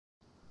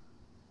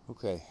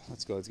Okay,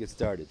 let's go. Let's get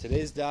started.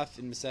 Today's daf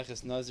in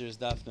Maseches Nazir is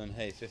daf Nun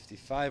Hey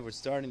 55. We're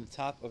starting the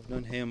top of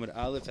Nun Hey Amud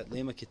Aleph at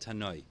Lema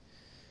Kitanoi.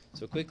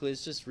 So quickly,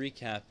 let's just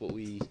recap what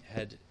we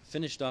had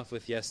finished off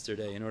with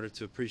yesterday in order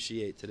to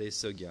appreciate today's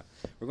sugya.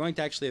 We're going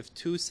to actually have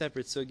two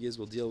separate sugyas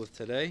we'll deal with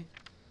today.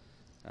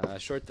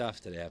 Short daf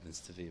today happens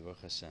to be,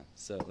 Baruch Hashem.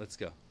 So let's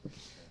go.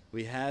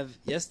 We have,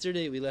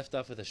 yesterday we left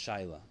off with a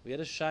shaila. We had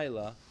a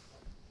shaila,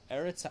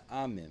 Eretz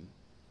Ha'amim.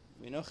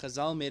 We know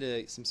Chazal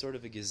made some sort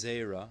of a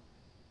gezerah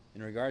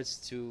in regards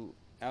to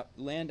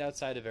land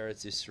outside of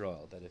Eretz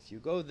Yisrael, that if you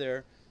go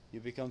there, you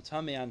become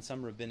tamei on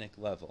some rabbinic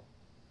level.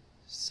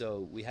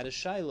 So we had a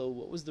shiloh.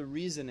 What was the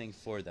reasoning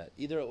for that?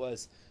 Either it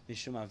was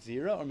mishum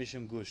avira or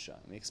mishum gusha.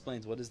 And we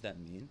explained what does that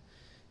mean.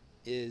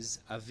 Is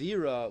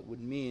avira would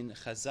mean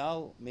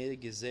Chazal made a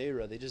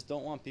gezerah. They just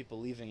don't want people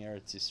leaving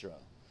Eretz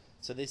Yisrael.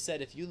 So they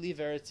said if you leave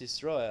Eretz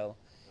Yisrael,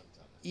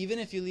 even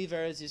if you leave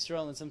Eretz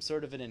Yisrael in some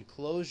sort of an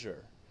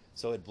enclosure,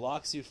 so it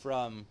blocks you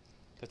from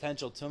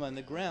potential tuma in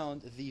the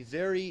ground, the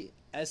very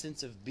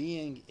essence of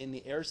being in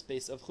the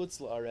airspace of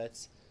Chutz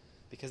La'aretz,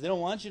 because they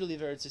don't want you to leave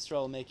Eretz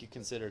Yisrael, will make you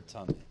considered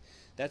tamei.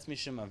 That's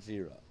mishum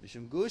avira.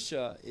 Mishum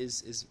gusha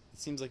is it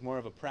seems like more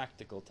of a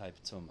practical type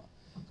tuma.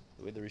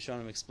 The way the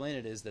Rishonim explain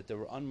it is that there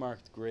were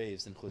unmarked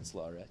graves in Chutz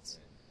La'aretz,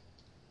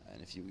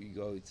 and if you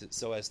go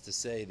so as to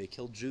say they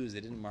killed Jews, they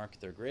didn't mark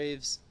their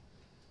graves.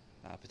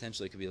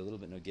 Potentially, it could be a little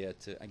bit nogea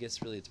to. I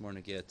guess really it's more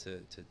nogea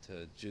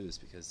to Jews,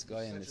 because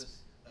goyim is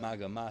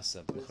maga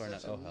masa, b'chor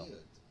not ohel.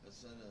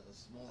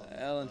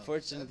 Well,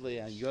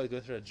 unfortunately, you got to go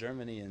through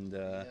Germany and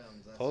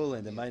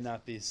Poland. It might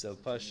not be so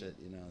pashut,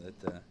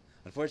 that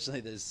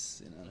unfortunately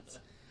there's,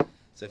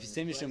 so if you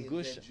say mishum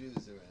gusha, if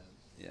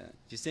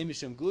you say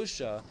mishum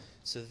gusha,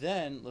 so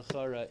then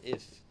l'chara,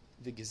 if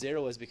the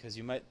gezerah was because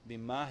you might be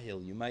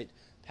mahil, you might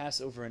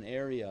pass over an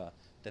area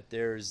that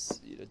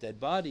there's dead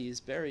bodies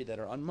buried that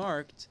are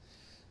unmarked,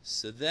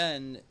 so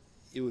then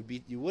you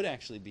would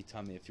actually be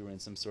tamei if you were in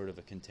some sort of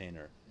a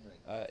container.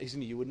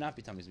 You would not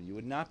be tamei. You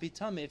would not be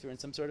tamei if you're in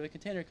some sort of a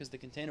container, because the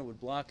container would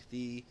block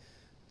the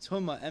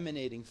tuma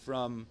emanating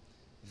from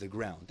the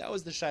ground. That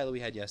was the shiloh we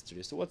had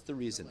yesterday. So what's the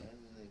reasoning?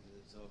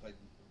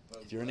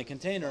 If you're in a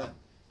container,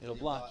 it'll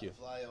block you.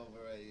 Fly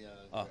over a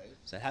grave.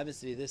 So it happens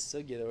to be this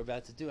sugya that we're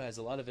about to do has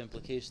a lot of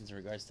implications in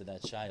regards to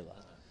that shiloh.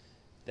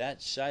 That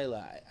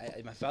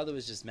shaila, my father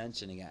was just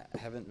mentioning, I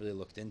haven't really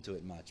looked into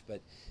it much,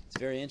 but it's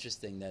very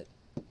interesting that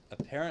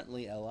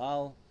apparently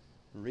Elal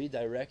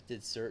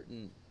redirected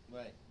certain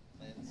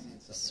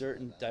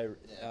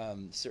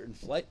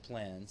flight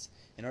plans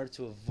in order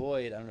to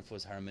avoid, I don't know if it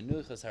was Har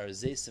Menuchas, Har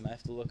Zeisim, I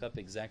have to look up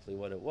exactly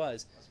what it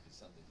was. Must be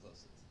something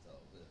closer to Tel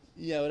Aviv.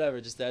 Yeah,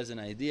 whatever, just as an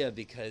idea,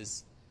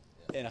 because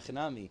in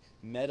Achanami,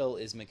 metal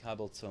is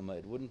mekabel tuma.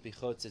 It wouldn't be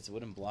chotzitz, it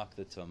wouldn't block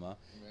the tuma,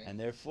 and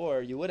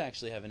therefore you would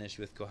actually have an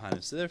issue with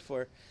kohanim. So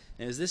therefore,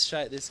 and it was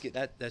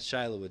that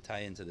shiloh would tie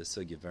into the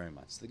sugya very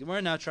much. So the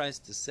Gemara now tries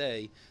to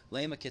say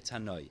lema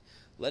ketanoi.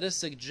 Let us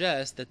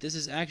suggest that this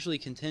is actually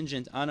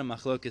contingent on a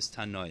machlokes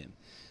tanoim.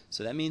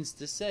 So that means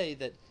to say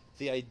that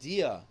the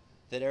idea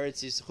that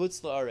Eretz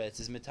Chutz La'aretz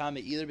is metame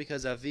either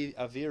because of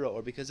avira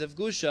or because of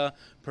gusha,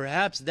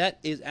 perhaps that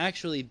is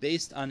actually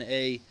based on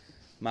a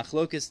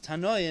machlokes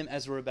tanoim,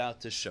 as we're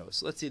about to show.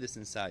 So let's see this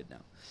inside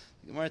now.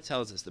 The Gemara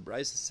tells us, the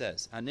Brisa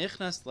says,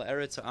 Hanichnas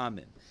la'eretz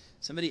ha'amim.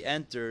 Somebody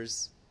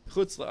enters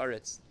Chutz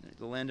La'aretz,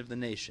 the land of the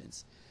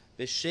nations.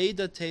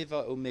 B'sheida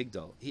teva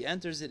u'migdal. He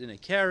enters it in a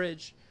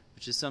carriage,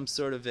 which is some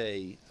sort of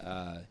a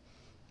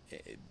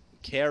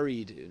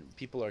carried,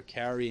 people are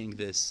carrying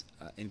this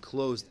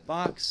enclosed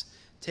box.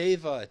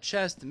 Teva, a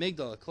chest,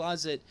 migdal, a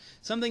closet,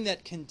 something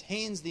that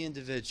contains the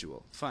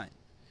individual. Fine.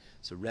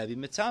 So Rabbi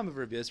Mitzam of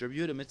Rabbi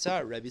Yehuda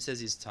Metzora. Rabbi says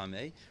he's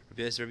tamei.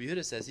 Rabbi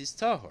Yehuda says he's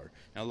tahor.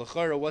 Now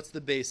l'chara, what's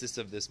the basis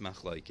of this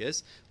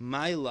machlokes?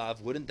 My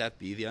love, wouldn't that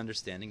be the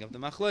understanding of the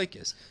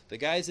machlokes? The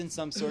guy's in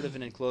some sort of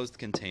an enclosed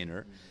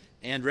container,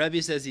 and Rabbi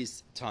says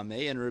he's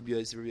tamei, and Rabbi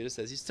Yehuda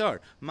says he's tahor.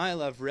 My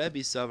love, Rabbi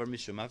savar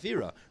mishum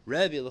avira.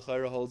 Rabbi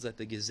l'chara holds that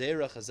the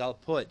gezerah Chazal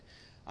put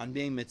on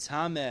being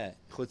mitzameh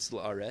chutz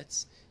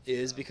la'aretz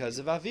is because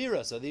of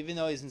avira. So even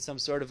though he's in some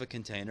sort of a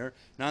container,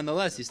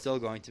 nonetheless he's still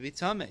going to be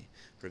tamei.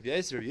 Rabbi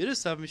Yehuda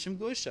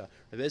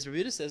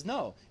says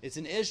no, it's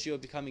an issue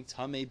of becoming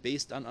tamei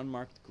based on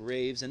unmarked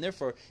graves, and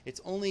therefore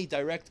it's only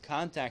direct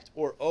contact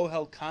or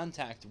ohel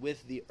contact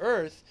with the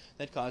earth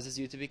that causes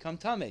you to become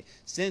tamei.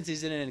 Since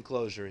he's in an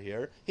enclosure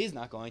here, he's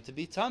not going to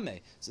be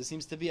tamei. So it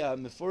seems to be a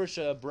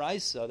mefursha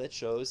brisa that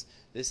shows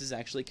this is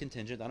actually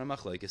contingent on a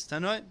machlokes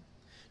tanoim.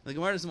 The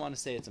Gemara doesn't want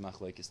to say it's a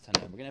machlokes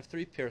tanoim. We're going to have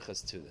three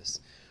pirchas to this.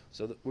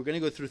 So we're going to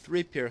go through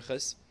three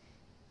pirchas.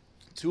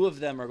 Two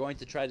of them are going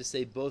to try to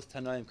say both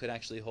tanoim could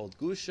actually hold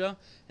gusha,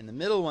 and the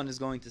middle one is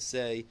going to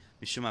say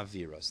mishum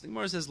avira. So the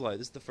Gemara says, "Lo,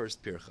 this is the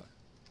first pircha."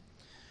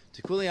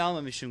 Tikuli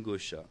alma mishum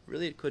gusha.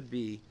 Really, it could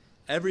be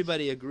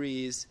everybody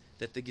agrees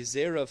that the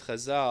gezerah of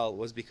Chazal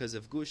was because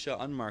of gusha,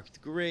 unmarked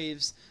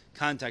graves.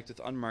 Contact with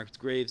unmarked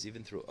graves,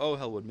 even through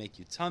ohel, would make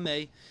you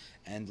tameh.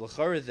 And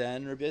l'chara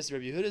then, Rabbi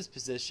Yehuda's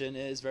position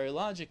is very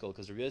logical,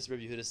 because Rabbi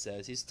Yehuda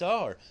says he's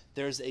tahor.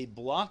 There's a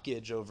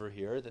blockage over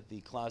here that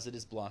the closet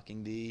is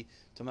blocking the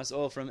tumas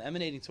oil from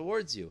emanating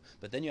towards you.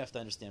 But then you have to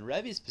understand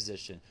Rebbe's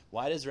position.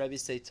 Why does Rebbe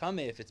say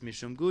tameh if it's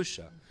mishum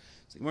gusha?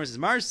 So Gemara says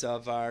mar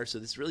savar. So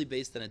this is really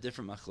based on a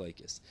different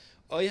machlokes.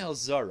 Oyhel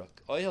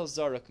zaruk. Oyhel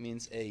zaruk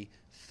means a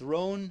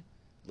thrown,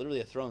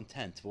 literally a thrown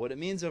tent. But what it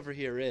means over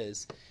here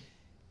is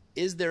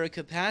there a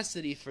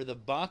capacity for the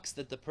box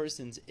that the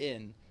person's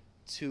in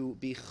to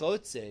be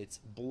chotzetz,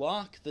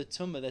 block the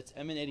tuma that's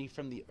emanating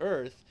from the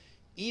earth,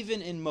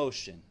 even in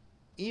motion,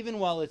 even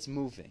while it's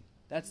moving?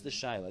 That's the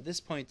shaila. At this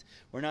point,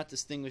 we're not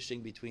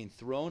distinguishing between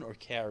thrown or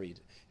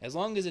carried, as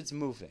long as it's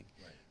moving.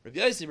 Right. Rabbi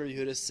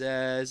Yehuda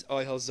says,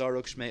 Oyhel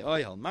zaruk shmei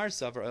oyhel. Mar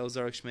savar oyhel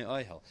zaruk shmei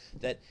oyhel.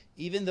 That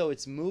even though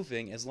it's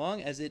moving, as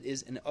long as it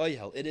is an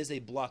oyhel, it is a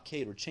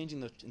blockade. We're changing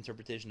the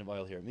interpretation of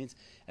oyhel here. It means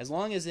as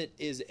long as it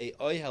is a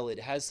oyhel,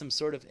 it has some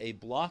sort of a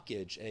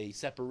blockage, a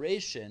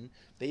separation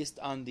based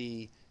on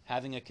the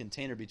having a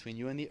container between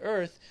you and the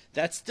earth,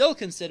 that's still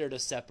considered a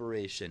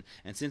separation.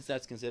 And since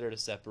that's considered a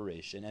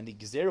separation, and the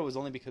gezerah was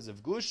only because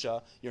of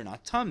gusha, you're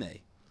not tameh.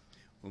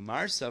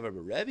 Umar Savar,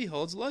 but Rebbe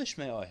holds lo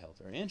shmei ohel.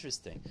 Very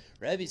interesting.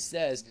 Rebbe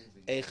says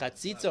a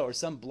chatzitza or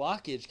some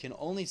blockage can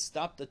only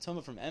stop the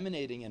tuma from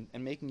emanating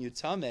and making you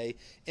tameh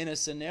in a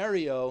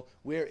scenario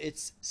where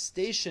it's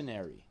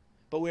stationary.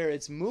 But where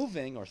it's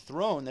moving or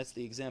thrown, that's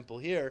the example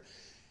here,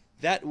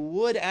 that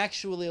would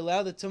actually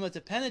allow the tuma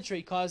to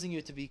penetrate, causing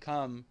you to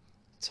become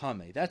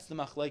tameh. That's the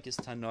machlokes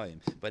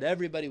tanoim. But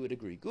everybody would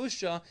agree.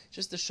 Gusha,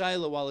 just a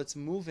shaila, while it's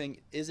moving,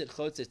 is it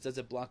chotzitz? Does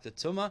it block the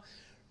tuma?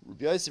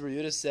 Rabbi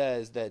Yehuda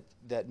says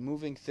that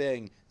moving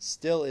thing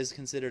still is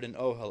considered an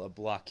ohel, a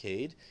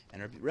blockade,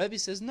 and Rebbe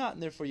says not,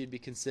 and therefore you'd be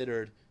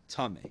considered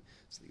tameh.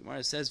 So the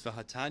Gemara says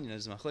v'hatanya.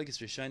 There's machlokes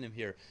rishonim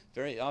here.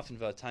 Very often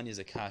v'hatanya is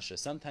a kasha.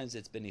 Sometimes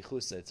it's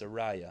benichusa, it's a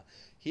raya.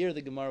 Here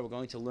the Gemara we're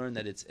going to learn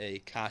that it's a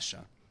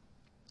kasha.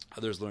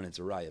 Others learn it's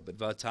a raya. But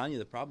v'hatanya,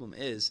 the problem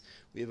is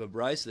we have a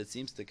brisa that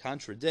seems to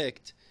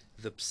contradict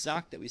the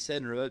psak that we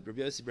said in Rabbi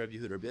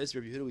Yehuda. Rabbi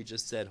Yehuda we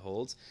just said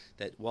holds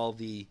that while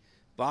the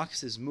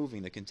box is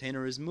moving, the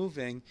container is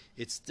moving,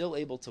 it's still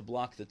able to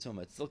block the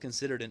tuma. It's still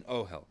considered an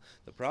ohel.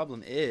 The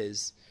problem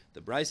is, the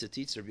brisa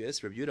teaches Rabbi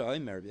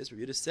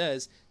Yehuda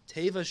says,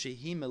 Teva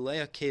shehi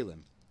melea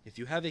kelim. If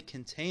you have a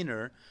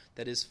container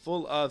that is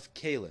full of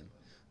kelim,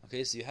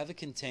 okay, so you have a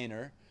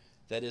container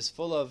that is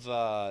full of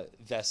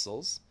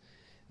vessels,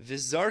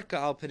 vizarka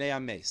al pnei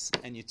ames,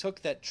 and you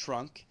took that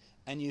trunk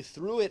and you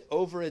threw it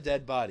over a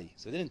dead body.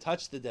 So it didn't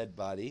touch the dead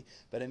body,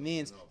 but it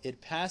means it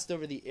passed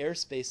over the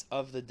airspace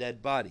of the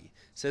dead body.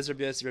 Says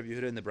Rabbi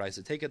Yehuda in the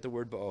Brisa, take out the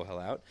word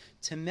ba'ohel out.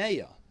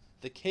 Temeya,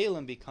 the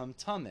kalim become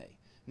tameh.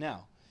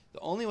 Now,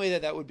 the only way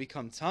that would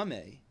become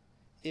tameh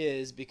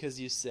is because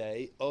you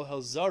say,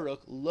 ohel zaruk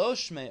lo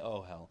shmei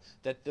ohel,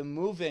 that the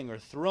moving or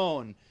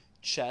thrown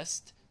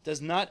chest does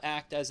not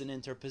act as an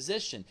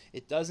interposition.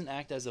 It doesn't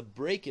act as a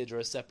breakage or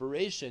a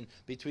separation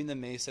between the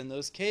mace and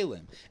those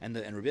kalim. And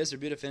Rabbi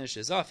Yehuda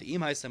finishes off,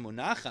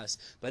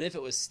 but if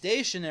it was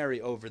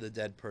stationary over the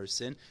dead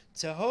person,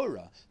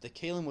 tehora, the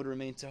kalim would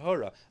remain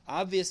tehora.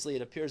 Obviously,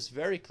 it appears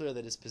very clear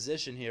that his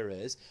position here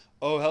is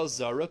ohel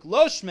zaruk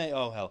lo shmei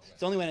ohel.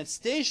 It's only when it's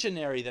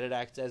stationary that it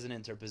acts as an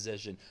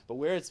interposition. But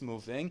where it's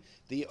moving,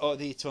 the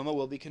tuma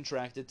will be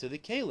contracted to the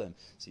kalim.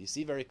 So you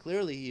see very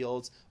clearly he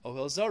holds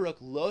ohel zaruk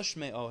lo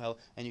shmei ohel,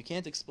 and you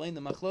can't explain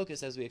the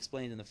machlokes as we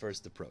explained in the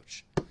first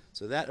approach.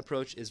 So that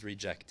approach is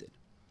rejected.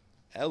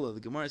 Ella, the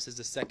Gemara says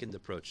the second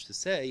approach, to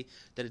say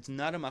that it's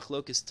not a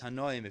machlokes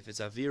tanoim if it's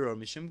avira or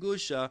mishum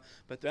gusha,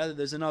 but rather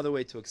there's another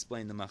way to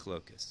explain the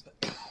machlokes.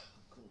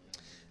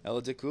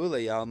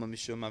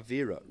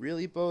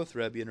 Really, both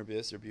Rabbi and Rabbi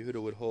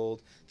Yehuda would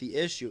hold the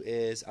issue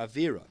is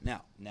avira.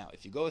 Now,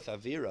 if you go with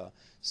avira,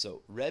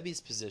 so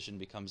Rebbe's position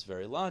becomes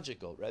very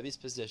logical. Rebbe's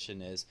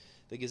position is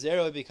the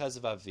gezerah because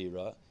of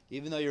avira,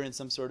 even though you're in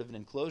some sort of an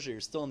enclosure, you're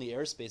still in the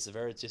airspace of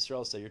Eretz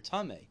Yisrael, so you're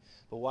tameh.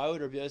 But why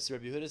would Rabbi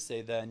Yehuda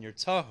say then you're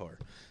tahor?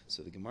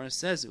 So the Gemara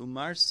says,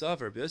 Umar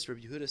Savar, Rabbi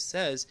Yehuda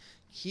says,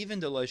 Kiven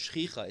de lo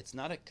shchicha, it's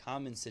not a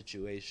common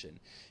situation.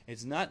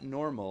 It's not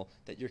normal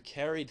that you're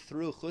carried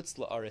through chutz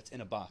la'aretz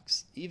in a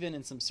box, even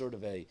in some sort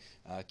of a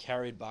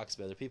carried box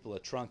by other people, a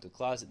trunk, a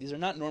closet. These are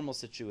not normal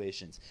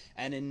situations.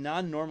 And in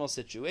non-normal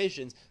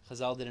situations,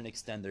 Chazal didn't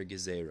extend their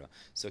gezerah.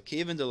 So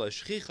kiven de lo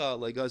shchicha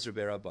legazr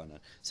be'Rabbanan.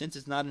 Since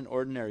it's not an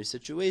ordinary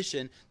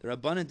situation, the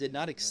Rabbanan did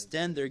not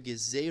extend their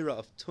gezerah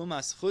of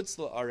tumas chutz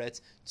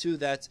la'aretz to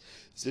that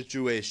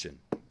situation.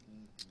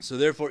 So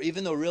therefore,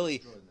 even though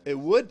really it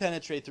would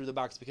penetrate through the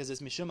box because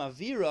it's mishum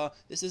avira,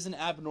 this is an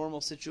abnormal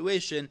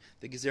situation.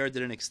 The gezerah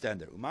didn't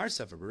extend it. Umar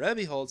Sefer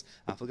Rebbe holds,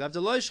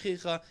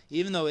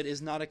 even though it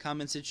is not a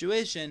common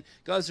situation,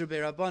 Gazr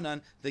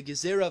Be'Rabbanan, the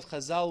gezerah of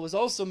Chazal was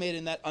also made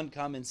in that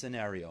uncommon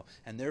scenario.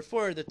 And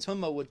therefore, the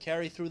tuma would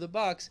carry through the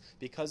box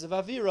because of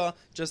avira,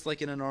 just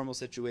like in a normal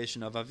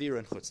situation of avira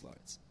and chutz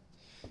la'aretz.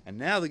 And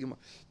now,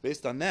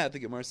 based on that, the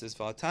Gemara says,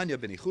 V'atanya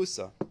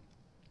b'nichusa.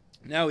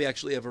 Now we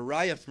actually have a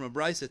raya from a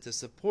brisa to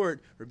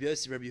support Rabbi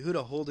Yossi, Rabbi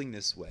Yehuda holding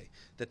this way,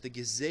 that the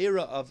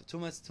gezerah of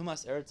tumas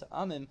eretz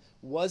amim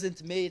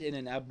wasn't made in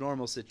an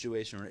abnormal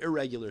situation or an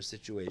irregular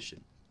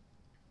situation.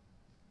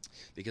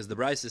 Because the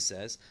brisa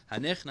says,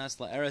 "Hanechnas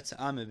la'eretz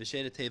amim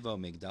b'sheda tevo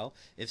migdal."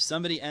 If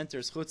somebody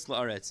enters chutz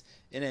la'aretz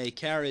in a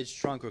carriage,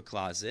 trunk, or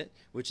closet,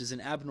 which is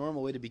an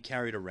abnormal way to be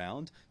carried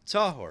around,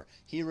 tahor,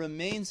 he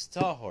remains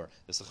tahor.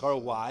 The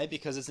sechar, why?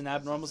 Because it's an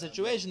abnormal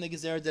situation. The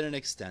gezerah didn't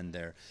extend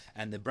there,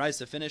 and the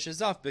brisa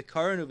finishes off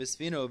b'karon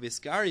u'v'sfino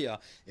u'v'skaria.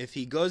 If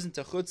he goes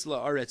into chutz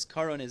la'aretz,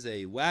 karon is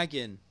a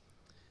wagon.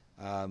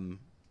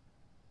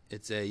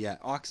 It's a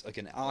ox, like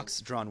an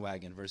ox-drawn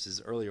wagon, versus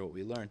earlier what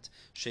we learned,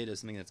 sheda is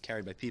something that's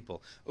carried by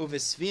people.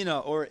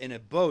 Uvisfina, or in a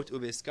boat,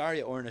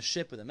 uviskaria, or in a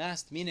ship with a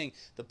mast. Meaning,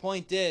 the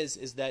point is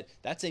that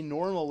that's a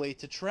normal way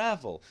to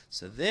travel.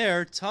 So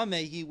there,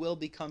 tameh, he will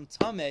become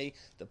tameh.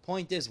 The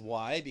point is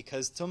why?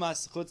 Because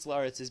tumas chutz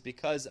la'aretz is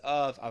because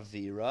of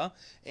avira,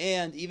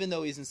 and even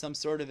though he's in some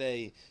sort of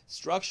a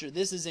structure,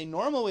 this is a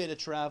normal way to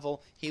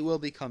travel. He will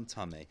become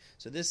tameh.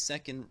 So this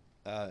second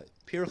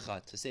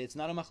pircha, to say it's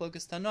not a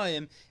machlokas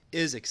tanoim,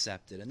 is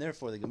accepted, and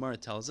therefore the Gemara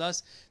tells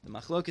us the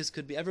machlokas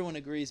could be, everyone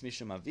agrees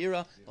mishum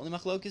avira. The only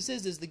machlokas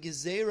is the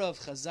gezerah of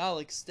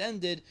Chazal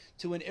extended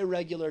to an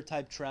irregular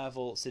type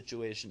travel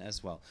situation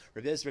as well.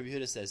 Rabbi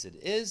Yehuda says it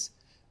is.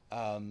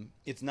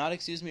 It's not.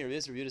 Excuse me. Rabbi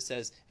Yehuda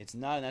says it's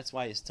not, and that's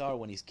why he's tar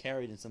when he's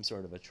carried in some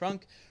sort of a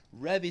trunk.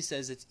 Rebbe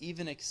says it's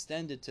even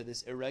extended to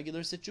this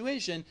irregular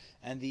situation,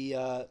 and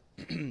the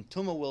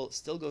tuma will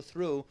still go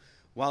through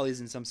while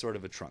he's in some sort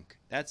of a trunk.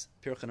 That's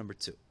pircha number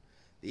 2.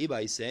 The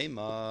Ibai say,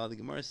 the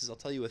Gemara says, I'll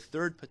tell you a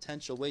third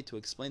potential way to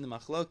explain the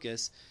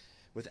machlokas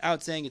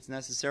without saying it's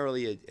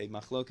necessarily a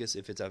machlokas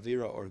if it's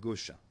avira or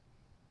gusha.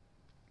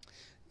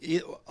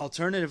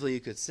 Alternatively, you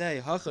could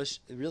say,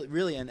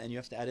 really, and you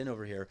have to add in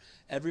over here,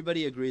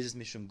 everybody agrees it's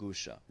mishum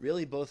gusha.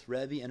 Really, both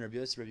Rebbe and Rabbi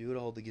Yossi, Rabbi Yehuda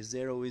hold the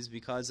gezerah is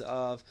because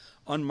of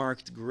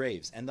unmarked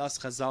graves. And thus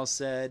Chazal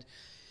said,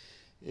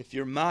 if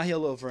you're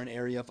mahil over an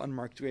area of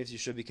unmarked graves, you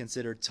should be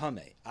considered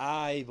tameh.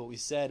 But we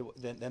said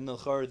then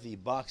the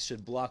box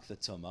should block the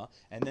tuma,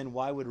 and then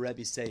why would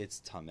Rebbe say it's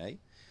tameh?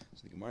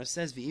 So the Gemara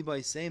says, "V'ibai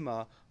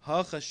seima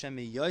hacha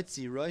shemi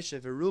yotzi roisha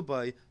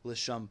v'rubai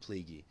l'sham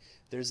pligi."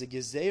 There's a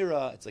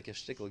gezerah. It's like a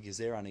shtickle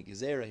gezerah on a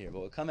gezerah here,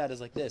 but what come out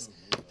is like this: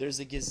 there's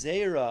a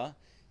gezerah.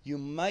 You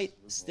might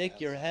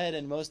stick your head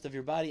and most of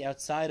your body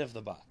outside of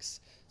the box.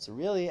 So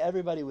really,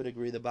 everybody would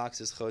agree the box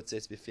is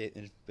chotzetz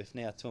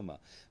b'fnei tuma.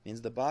 Means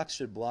the box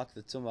should block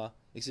the tuma.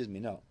 Excuse me,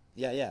 no.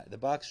 The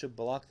box should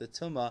block the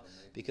tuma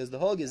because the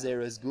whole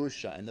gezerah is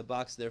gusha, and the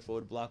box therefore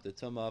would block the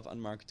tuma of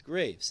unmarked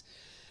graves.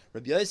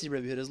 Rabbi Yossi,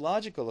 Rabbi Yehuda is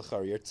logical,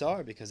 l'char, you're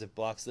tar, because it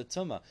blocks the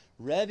tuma.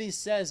 Rebbe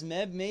says,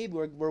 maybe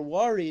we're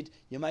worried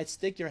you might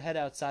stick your head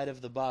outside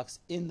of the box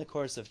in the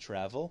course of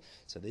travel.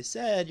 So they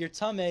said, you're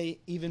tameh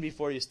even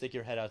before you stick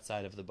your head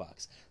outside of the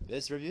box.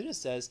 This Rabbi Yehuda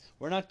says,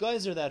 we're not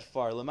geyser that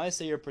far.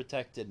 Lemaisa, you're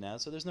protected now,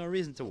 so there's no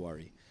reason to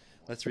worry.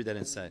 Let's read that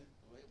inside.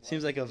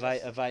 Seems like a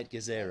vait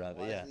gezerah,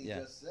 but yeah.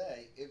 Just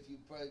say, if you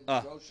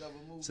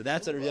so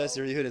that's what Rabbi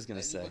Yehuda is going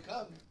to say.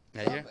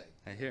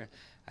 I hear.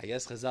 I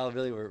guess Chazal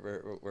really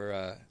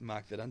were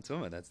makvid on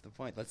tuma. That's the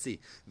point. Let's see.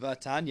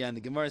 V'atanya, and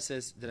the Gemara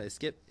says, did I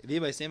skip?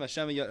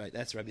 Right,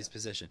 that's Rebbe's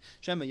position.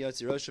 Shema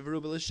yotzi rosha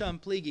v'ruba l'sham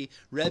pligi.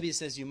 Rebbe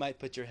says you might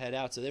put your head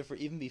out. So therefore,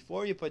 even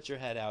before you put your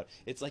head out,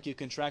 it's like you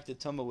contracted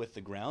tuma with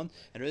the ground.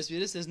 And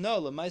Rebbe says, no,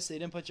 l'maisa, you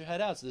didn't put your head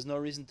out, so there's no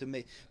reason to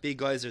be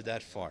geyser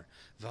that far.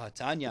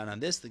 V'atanya, and on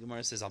this, the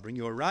Gemara says, I'll bring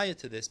you a raya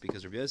to this,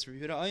 because Rabbi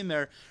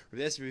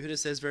Yehuda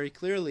says very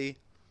clearly,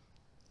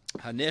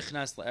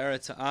 Hanechnas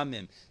la'eretz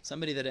ha'amim,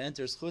 somebody that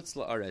enters chutz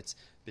la'aretz,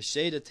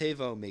 b'sheda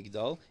tevo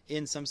migdal,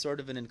 in some sort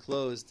of an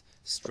enclosed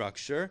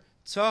structure,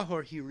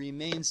 tahor, he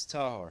remains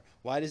tahor.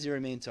 Why does he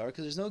remain tahor?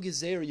 Because there's no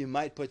gezerah, you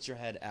might put your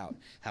head out.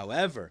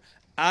 However,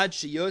 ad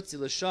sheyotzi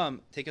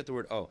l'sham, take out the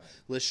word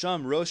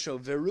l'sham rosho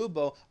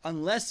verubo,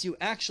 unless you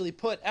actually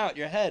put out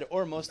your head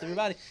or most of your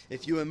body.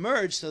 If you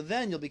emerge, so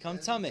then you'll become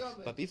tameh.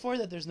 But before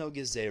that, there's no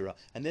gezerah,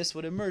 and this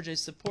would emerge a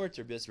support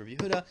to Rabbi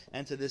Yehuda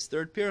and to this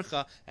third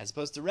pircha, as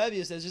opposed to Rebbe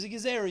who says there's a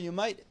gezerah, you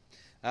might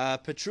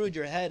protrude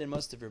your head and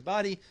most of your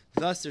body.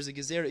 Thus, there's a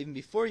gezerah even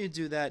before you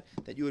do that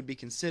you would be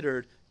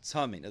considered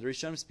tameh. Now, the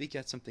Rishonim speak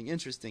at something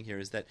interesting here,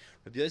 is that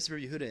Rabbi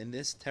Yehuda in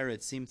this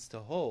teretz seems to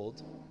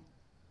hold.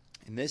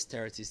 In this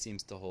teretz, he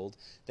seems to hold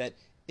that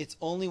it's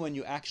only when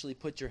you actually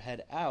put your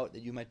head out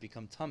that you might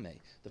become tameh.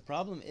 The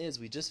problem is,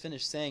 we just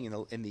finished saying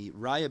in the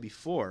raya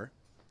before,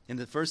 in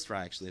the first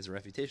raya actually, as a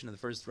refutation of the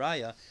first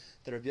raya,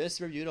 that Rabbi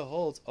Yehuda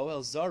holds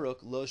ohel zaruk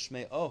lo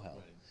shmei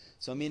ohel.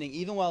 So meaning,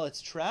 even while it's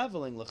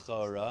traveling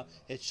l'chora,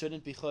 it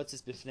shouldn't be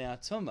chotzis b'fnei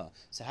tuma.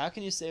 So how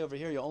can you say over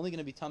here you're only going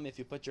to be tameh if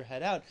you put your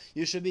head out?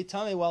 You should be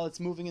tameh while it's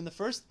moving in the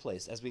first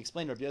place, as we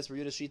explained Rabbi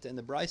Yehuda Shita in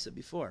the brisa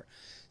before.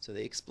 So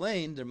they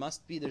explained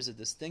there's a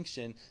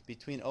distinction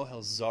between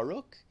ohel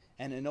zaruk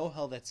and an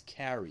ohel that's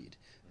carried.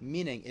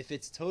 Meaning, if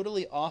it's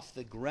totally off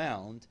the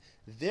ground,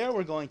 there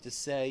we're going to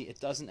say it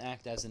doesn't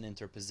act as an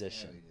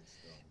interposition.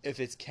 if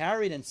it's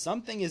carried and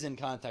something is in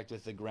contact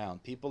with the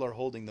ground, people are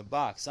holding the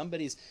box,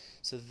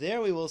 so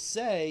there we will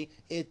say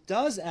it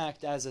does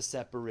act as a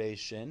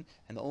separation,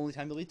 and the only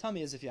time you'll be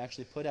tummy is if you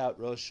actually put out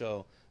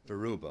Rosho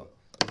Veruba.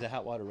 Is the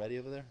hot water ready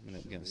over there?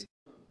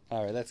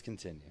 All right, let's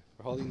continue.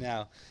 We're holding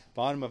now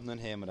bottom of Nun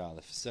Hey Amud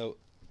Aleph. So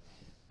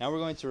now we're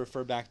going to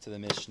refer back to the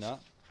Mishnah.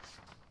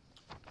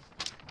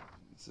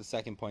 It's the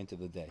second point of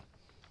the day.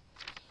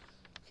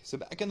 So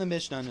back in the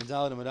Mishnah, in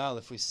Dalet Amud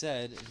Aleph, we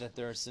said that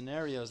there are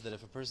scenarios that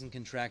if a person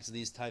contracts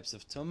these types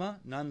of tuma,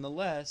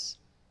 nonetheless,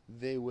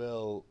 they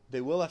will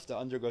have to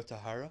undergo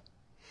tahara.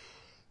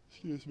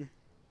 Excuse me.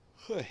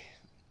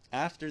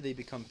 After they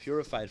become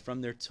purified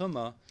from their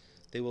tuma,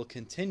 they will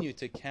continue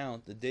to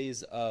count the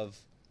days of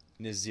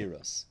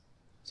Nazirus.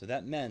 So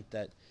that meant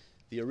that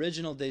the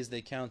original days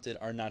they counted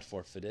are not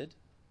forfeited.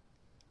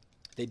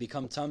 They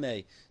become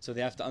tameh, so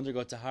they have to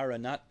undergo tahara,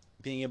 not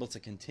being able to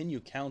continue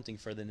counting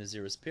for the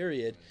Nazirus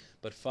period,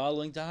 but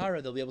following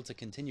tahara, they'll be able to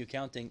continue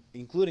counting,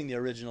 including the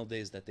original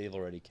days that they've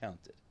already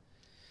counted.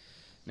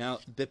 Now,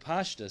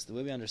 bipashtas, the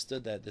way we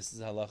understood that, this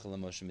is halacha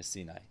l'Moshe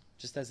Sinai.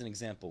 Just as an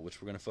example,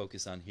 which we're going to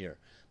focus on here.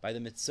 By the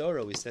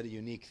Metzora, we said a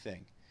unique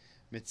thing.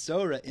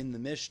 Metzora, in the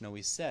Mishnah,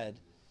 we said,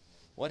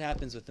 what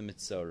happens with the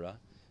Metzora?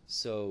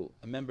 So,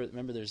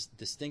 remember there's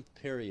distinct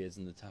periods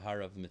in the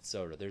tahara of the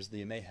Metzora. There's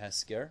the Yemei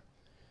Hesker,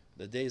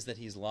 the days that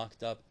he's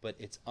locked up, but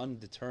it's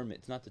undetermined.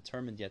 It's not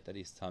determined yet that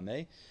he's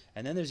tameh.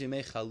 And then there's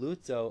Yemei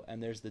Chaluto,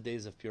 and there's the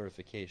days of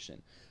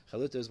purification.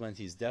 Chaluto is when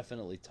he's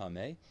definitely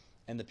tameh,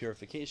 and the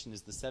purification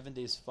is the 7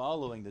 days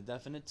following the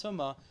definite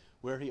tuma,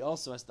 where he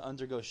also has to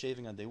undergo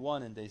shaving on day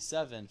 1 and day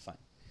 7. Fine.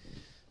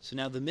 So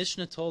now the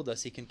Mishnah told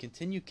us he can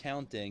continue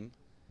counting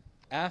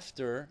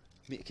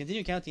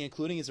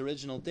including his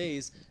original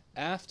days,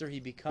 after he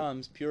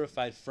becomes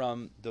purified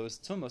from those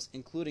tumos,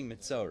 including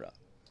Metzora.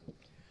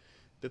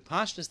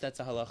 B'pashtus, that's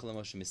a halacha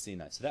l'Moshe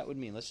Sinai. So that would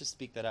mean, let's just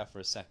speak that out for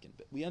a second.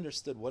 But we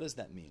understood, what does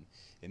that mean?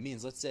 It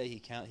means, let's say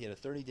he had a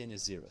 30-day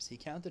Nazirus. He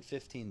counted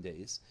 15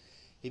 days.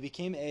 He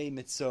became a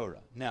Metzora.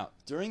 Now,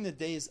 during the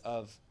days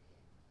of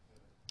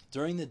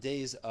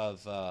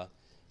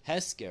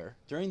Hesker,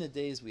 during the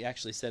days, we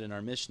actually said in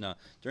our Mishnah,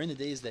 during the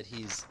days that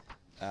he's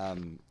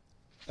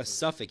a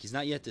suffix, he's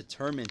not yet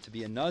determined to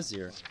be a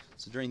Nazir,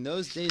 so during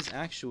those days,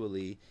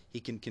 actually, he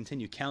can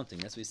continue counting.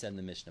 That's what we said in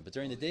the Mishnah. But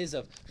during the days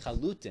of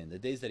Chalutin, the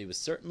days that he was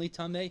certainly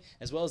Tameh,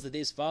 as well as the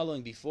days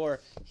following before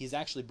he's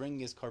actually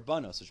bringing his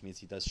Karbanos, which means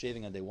he does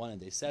shaving on day 1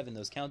 and day 7,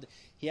 those count.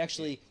 He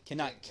actually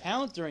cannot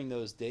count during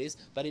those days,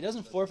 but he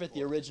doesn't forfeit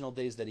the original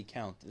days that he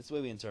counted. That's the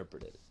way we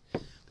interpret it.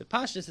 But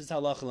Pashtus is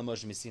halacha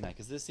l'Moshe Sinai,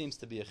 because this seems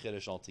to be a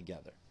chiddush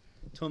altogether.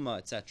 Tuma,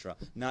 etc.,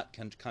 not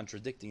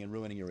contradicting and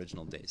ruining your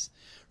original days.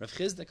 Rav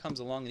Chisda comes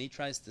along and he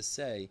tries to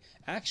say,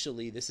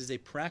 actually, this is a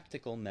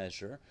practical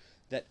measure,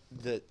 that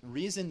the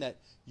reason that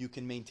you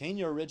can maintain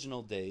your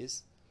original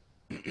days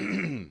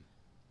and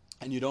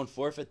you don't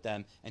forfeit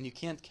them, and you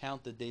can't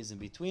count the days in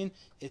between,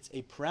 it's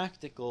a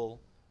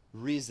practical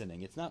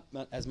reasoning. It's not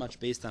as much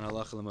based on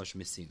halacha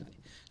l'Moshe Sinai.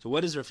 So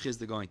what is Rav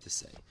Chisda going to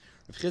say?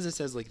 Rav Chisda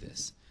says like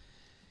this: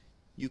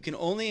 you can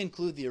only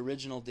include the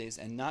original days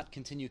and not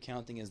continue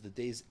counting as the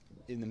days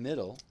in the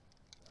middle.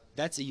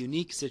 That's a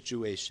unique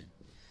situation.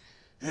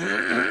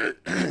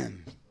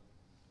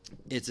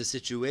 It's a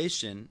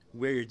situation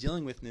where you're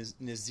dealing with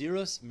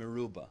Naziros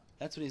Meruba.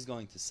 That's what he's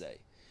going to say.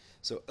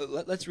 So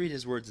let's read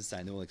his words aside,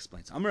 and then we'll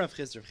explain. So Amar Rav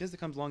Chisda. Rav Chisda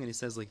comes along and he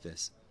says like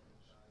this: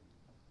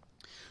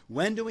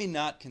 when do we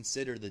not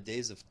consider the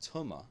days of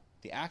Tuma,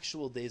 the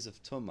actual days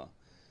of Tuma,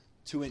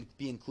 to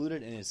be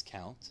included in his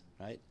count,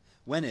 right?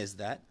 When is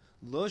that?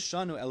 Lo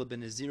shanu ela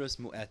b'naziros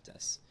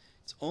mu'etes.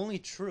 It's only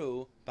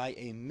true by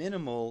a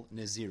minimal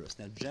nazirus.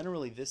 Now,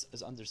 generally, this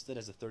is understood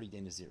as a 30-day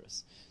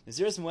nazirus.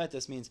 Nazirus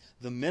mu'etes means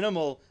the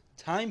minimal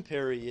time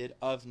period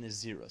of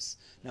nazirus.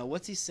 Now,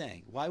 what's he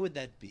saying? Why would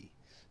that be?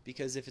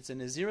 Because if it's a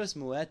nazirus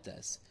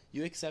mu'etes,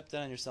 you accept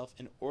that on yourself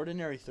an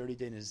ordinary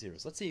 30-day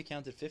nazirus. Let's say you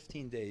counted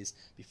 15 days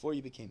before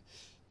you became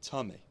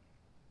tameh.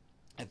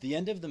 At the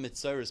end of the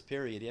Metzora's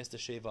period, he has to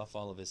shave off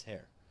all of his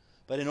hair.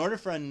 But in order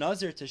for a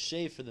Nazir to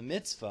shave for the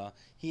mitzvah,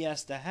 he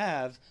has to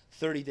have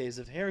 30 days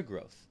of hair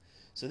growth.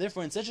 So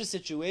therefore, in such a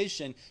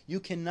situation,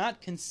 you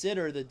cannot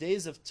consider the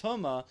days of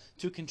Tuma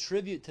to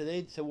contribute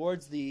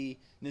towards the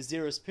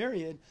Nazirus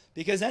period,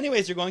 because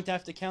anyways, you're going to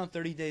have to count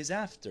 30 days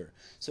after.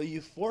 So you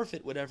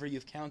forfeit whatever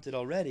you've counted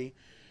already.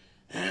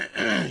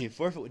 You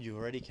forfeit what you've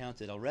already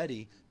counted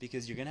already,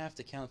 because you're going to have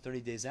to count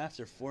 30 days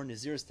after for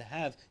Nazirus to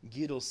have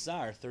Gidul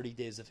Sar, 30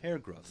 days of hair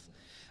growth.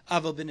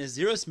 Aval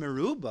b'Nazirus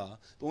Meruba,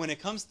 but when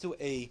it comes to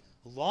a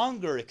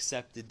longer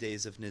accepted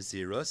days of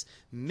Nazirus,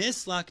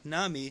 Mislak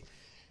Nami,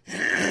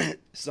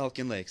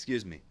 Salkin Lay,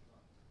 excuse me,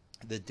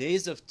 the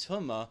days of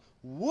Tuma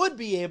would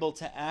be able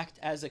to act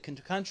as a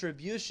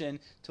contribution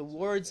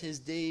towards his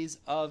days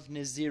of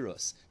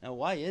Nazirus. Now,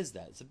 why is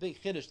that? It's a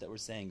big chiddush that we're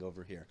saying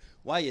over here.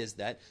 Why is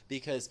that?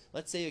 Because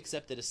let's say you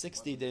accepted a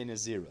 60-day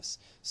Nazirus.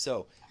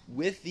 So,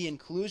 with the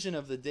inclusion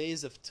of the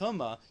days of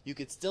Tuma, you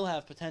could still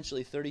have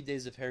potentially 30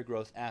 days of hair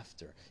growth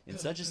after. In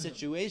such a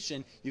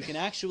situation, you can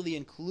actually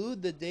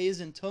include the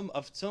days of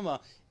Tuma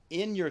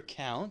in your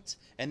count,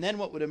 and then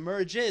what would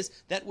emerge is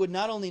that would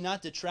not only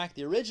not detract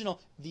the original,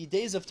 the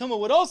days of tuma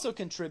would also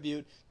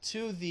contribute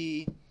to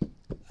the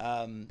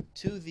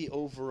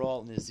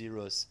overall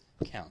Nazirus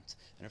count.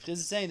 And Rav Chisda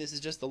is saying this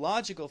is just the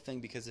logical thing,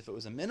 because if it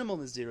was a minimal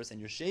Nazirus and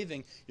you're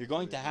shaving, you're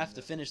going to have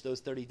to finish those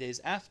 30 days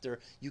after.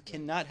 You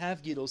cannot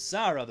have Gidul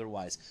Sar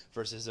otherwise.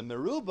 Versus a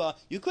Meruba,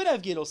 you could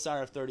have Gidul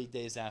Sar of 30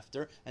 days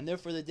after, and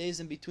therefore the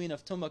days in between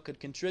of Tumah could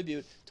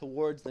contribute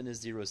towards the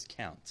Nazirus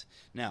count.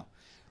 Now,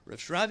 Rav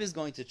Shrav is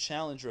going to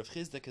challenge Rav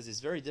Chisda because it's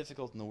very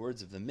difficult in the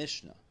words of the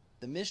Mishnah.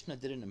 The Mishnah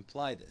didn't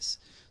imply this.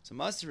 So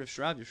Master Rav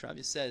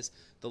Shravya says,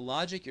 the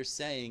logic you're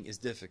saying is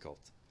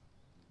difficult.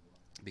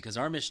 Because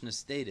our Mishnah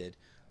stated,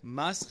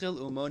 Maschil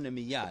umona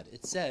miyad.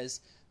 It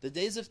says, the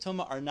days of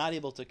Tumah are not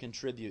able to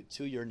contribute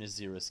to your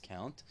Nazirus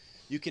count.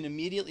 You can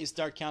immediately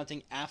start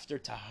counting after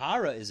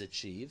Tahara is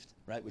achieved,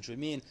 right? Which would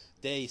mean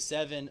day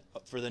 7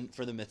 for the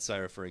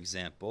Metzora, for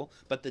example.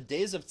 But the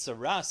days of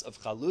Tsaras,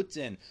 of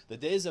Chalutin, the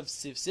days of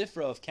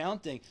Sifra, of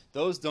counting,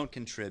 those don't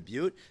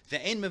contribute.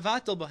 Ve'ein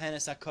mevatel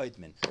bohenes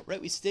hakoidmin.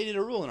 Right? We stated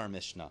a rule in our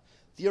Mishnah.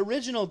 The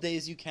original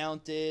days you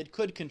counted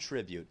could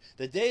contribute.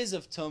 The days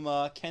of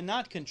Tumah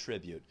cannot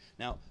contribute.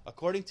 Now,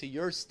 according to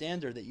your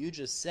standard that you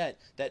just set,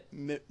 that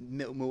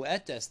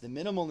Mu'etes, the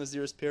minimal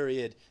Nazirus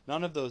period,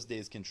 none of those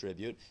days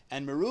contribute.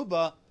 And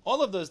Meruba,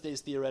 all of those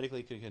days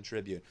theoretically could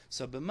contribute.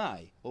 So,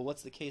 B'mai, well,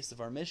 what's the case of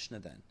our Mishnah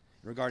then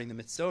regarding the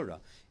Metzora?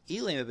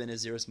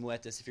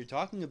 If you're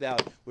talking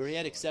about where he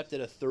had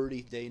accepted a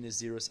 30-day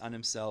Nazirus on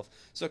himself,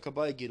 so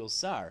Kabbai Gidul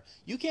Sar,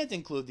 you can't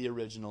include the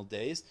original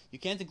days. You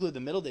can't include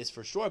the middle days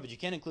for sure, but you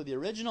can't include the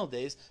original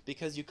days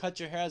because you cut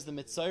your hair as the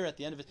Metzora at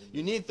the end of it.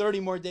 You need 30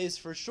 more days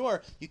for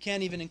sure. You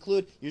can't even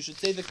include, you should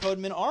say the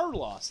Kodmin are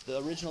lost.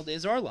 The original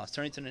days are lost.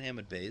 Turning to the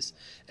Hamid Beis,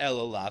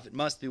 Elolav, it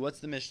must be, what's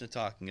the Mishnah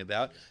talking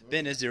about?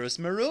 Ben Nazirus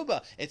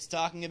Meruba. It's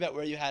talking about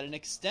where you had an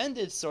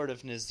extended sort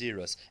of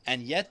Nazirus.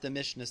 And yet the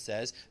Mishnah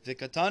says,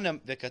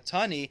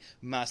 Tani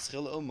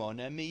maschil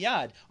umona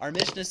miyad. Our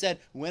Mishnah said,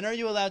 when are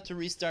you allowed to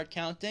restart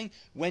counting?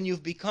 When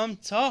you've become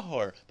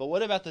tahor. But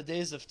what about the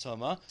days of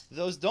Tumah?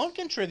 Those don't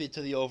contribute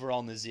to the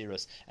overall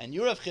Nazirus. And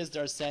you, Rav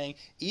Chisda, are saying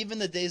even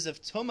the days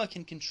of Tumah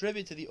can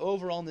contribute to the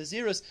overall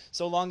Nazirus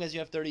so long as you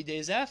have 30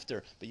 days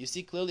after. But you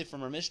see clearly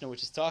from our Mishnah,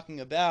 which is talking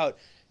about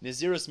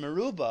Nazirus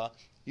Meruba,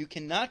 you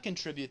cannot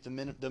contribute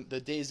the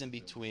days in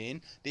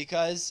between,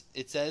 because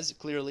it says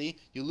clearly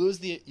you lose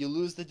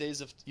the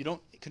days of, you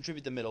don't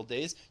contribute the middle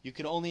days. You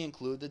can only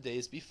include the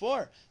days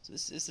before. So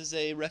this is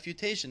a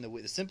refutation.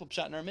 The simple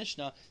pshat in our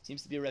Mishnah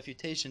seems to be a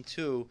refutation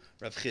to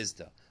Rav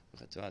Chisda.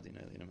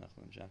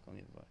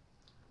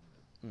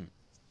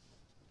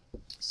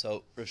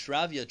 So Rav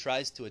Shravya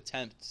tries to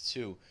attempt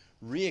to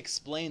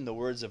re-explain the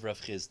words of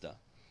Rav Chisda.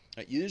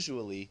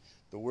 Usually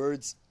the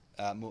words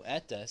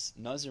mu'etes,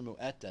 Nazir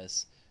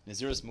mu'etes,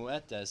 Nazirus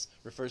mu'etes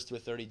refers to a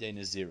 30-day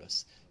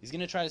Nazirus. He's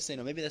going to try to say,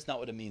 no, maybe that's not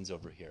what it means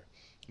over here.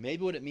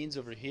 Maybe what it means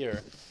over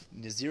here,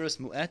 Nazirus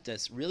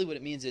mu'etes, really what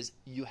it means is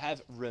you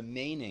have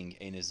remaining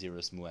a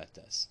Nazirus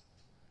mu'etes.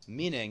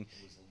 Meaning,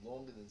 it was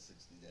longer than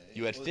 60 days.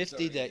 You had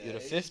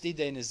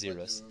 50-day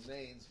Nazirus. But it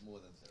remains more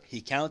than 30.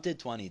 He counted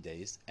 20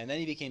 days, and then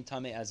he became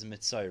Tameh as a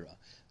Metzora.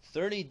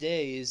 30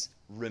 days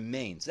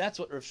remains. That's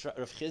what Rav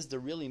Chisda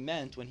really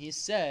meant when he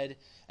said,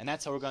 and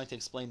that's how we're going to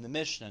explain the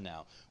Mishnah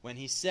now. When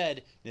he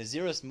said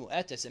Nazirus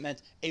Mu'etes, it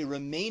meant a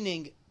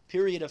remaining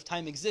period of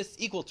time exists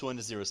equal to a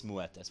Nazirus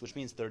Mu'etes, which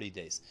means 30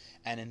 days.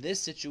 And in this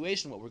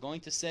situation, what we're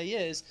going to say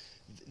is,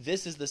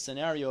 this is the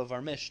scenario of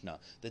our Mishnah.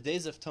 The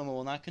days of Tumah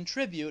will not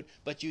contribute,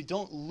 but you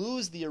don't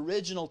lose the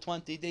original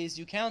 20 days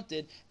you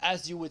counted,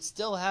 as you would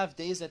still have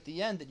days at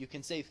the end that you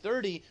can say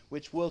 30,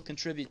 which will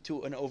contribute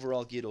to an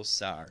overall Gidul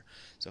Sar.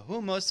 So,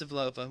 Hu Mosav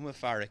Lo, Hu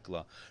Mefarik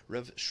Lo.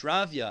 Rav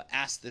Shravya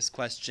asked this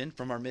question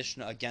from our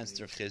Mishnah against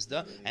Rav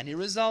Chisda, and he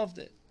resolved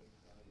it.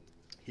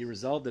 He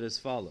resolved it as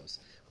follows.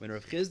 When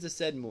Rav Chisda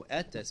said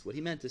mu'etes, what he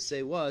meant to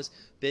say was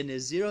ben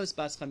naziros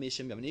bas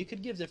chamishim yom. Now you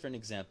could give different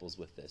examples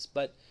with this,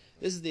 but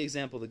this is the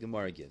example the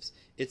Gemara gives.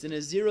 It's a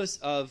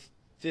naziros of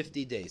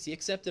 50 days. He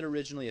accepted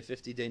originally a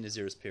 50-day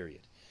naziros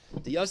period.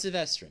 The Yosef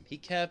Esrim, he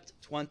kept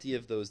 20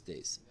 of those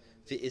days.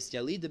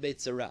 V'isyali debeit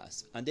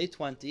tzaras. On day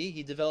 20,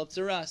 he developed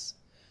tzaras.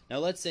 Now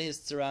let's say his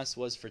tzaras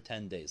was for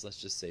 10 days. Let's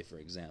just say, for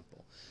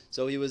example.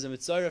 So he was a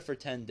Metzora for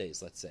 10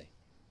 days, let's say.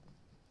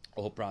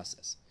 A whole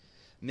process.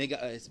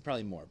 It's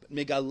probably more, but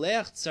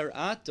megalech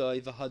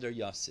tzar'atoi v'hadar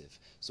yasif.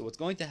 So what's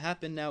going to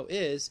happen now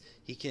is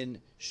he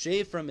can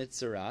shave from it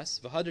tzaras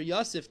v'hadar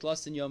yasif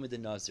tlasin yomid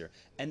nazir,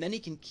 and then he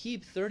can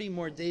keep 30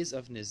 more days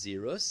of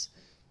nazirus,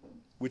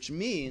 which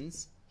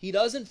means he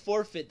doesn't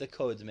forfeit the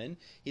kodmin.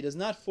 He does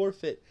not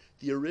forfeit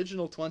the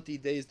original 20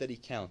 days that he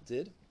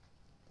counted.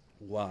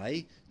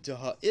 Why? To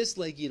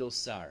ha'isle gidul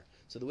sar.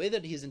 So the way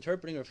that he's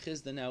interpreting Rav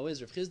Chisda now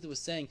is, Rav Chisda was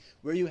saying,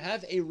 where you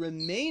have a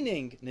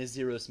remaining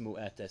Nazirus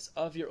Mu'etes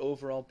of your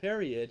overall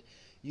period,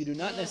 you do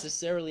not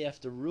necessarily have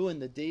to ruin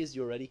the days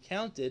you already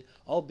counted,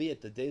 albeit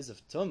the days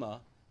of Tumah,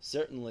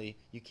 certainly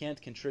you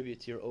can't contribute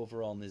to your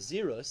overall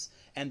Nazirus.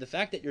 And the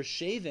fact that you're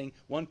shaving,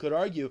 one could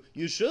argue,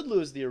 you should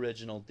lose the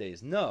original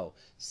days. No,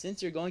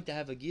 since you're going to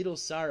have a Gidul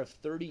Sar of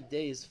 30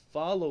 days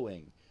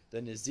following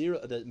the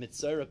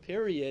Metzora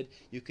period,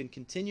 you can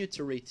continue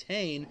to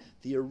retain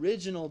the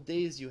original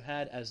days you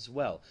had as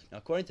well. Now,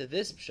 according to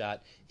this pshat,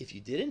 if you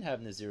didn't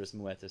have Nazirus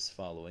Muetas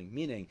following,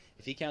 meaning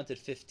if he counted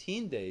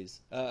 15 days,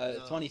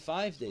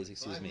 25 days,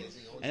 excuse me,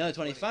 and only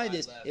 25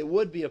 days, it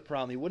would be a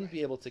problem. He wouldn't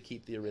be able to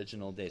keep the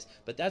original days.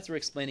 But that's we're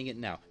explaining it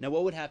now. Now,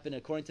 what would happen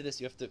according to this?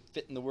 You have to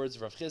fit in the words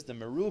of Rav Chisda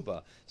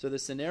Meruba. So the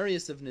scenario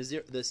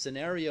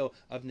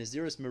of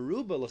Nazirus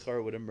Meruba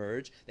Lachar would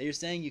emerge that you're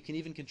saying you can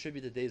even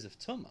contribute the days of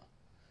tuma.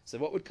 So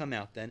what would come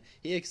out then?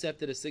 He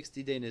accepted a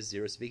 60-day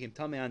Nazir, so he became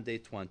Tameh on day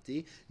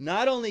 20.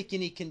 Not only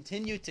can he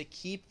continue to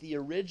keep the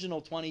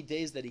original 20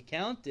 days that he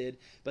counted,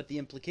 but the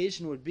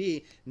implication would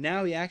be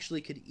now he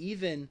actually could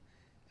even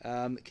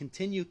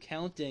continue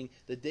counting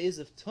the days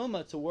of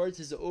Tuma towards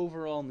his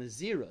overall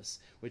Nazirus,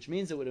 which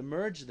means it would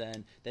emerge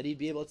then that he'd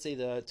be able to say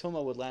the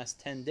Tuma would last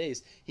 10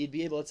 days. He'd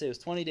be able to say it was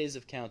 20 days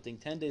of counting,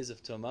 10 days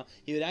of Tuma.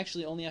 He would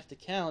actually only have to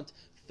count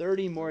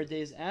 30 more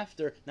days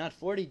after, not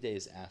 40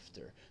 days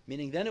after.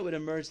 Meaning then it would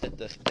emerge that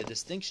the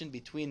distinction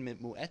between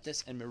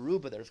Mu'etes and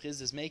Meruba that Rav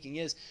Chisda is making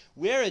is,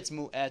 where it's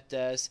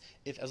Mu'etes,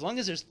 if as long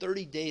as there's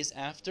 30 days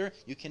after,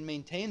 you can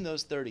maintain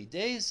those 30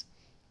 days.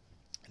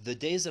 The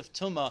days of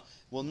Tuma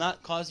will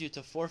not cause you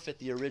to forfeit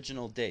the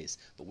original days.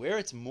 But where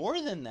it's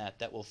more than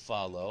that will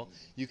follow,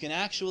 you can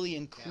actually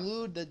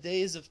include the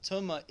days of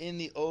Tuma in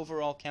the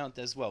overall count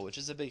as well, which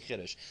is a big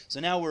chiddush. So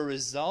now we're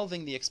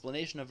resolving the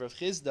explanation of Rav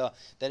Chisda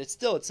that it's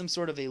some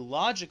sort of a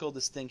logical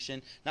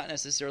distinction, not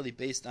necessarily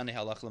based on a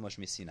halach l'mosh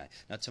misinai.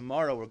 Now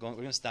tomorrow we're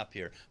going to stop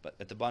here, but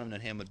at the bottom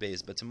of Nun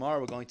Beis. But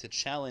tomorrow we're going to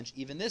challenge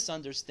even this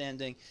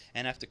understanding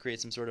and have to create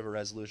some sort of a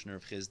resolution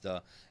of Rav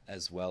Chisda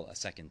as well a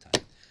second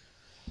time.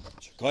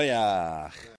 Koyach.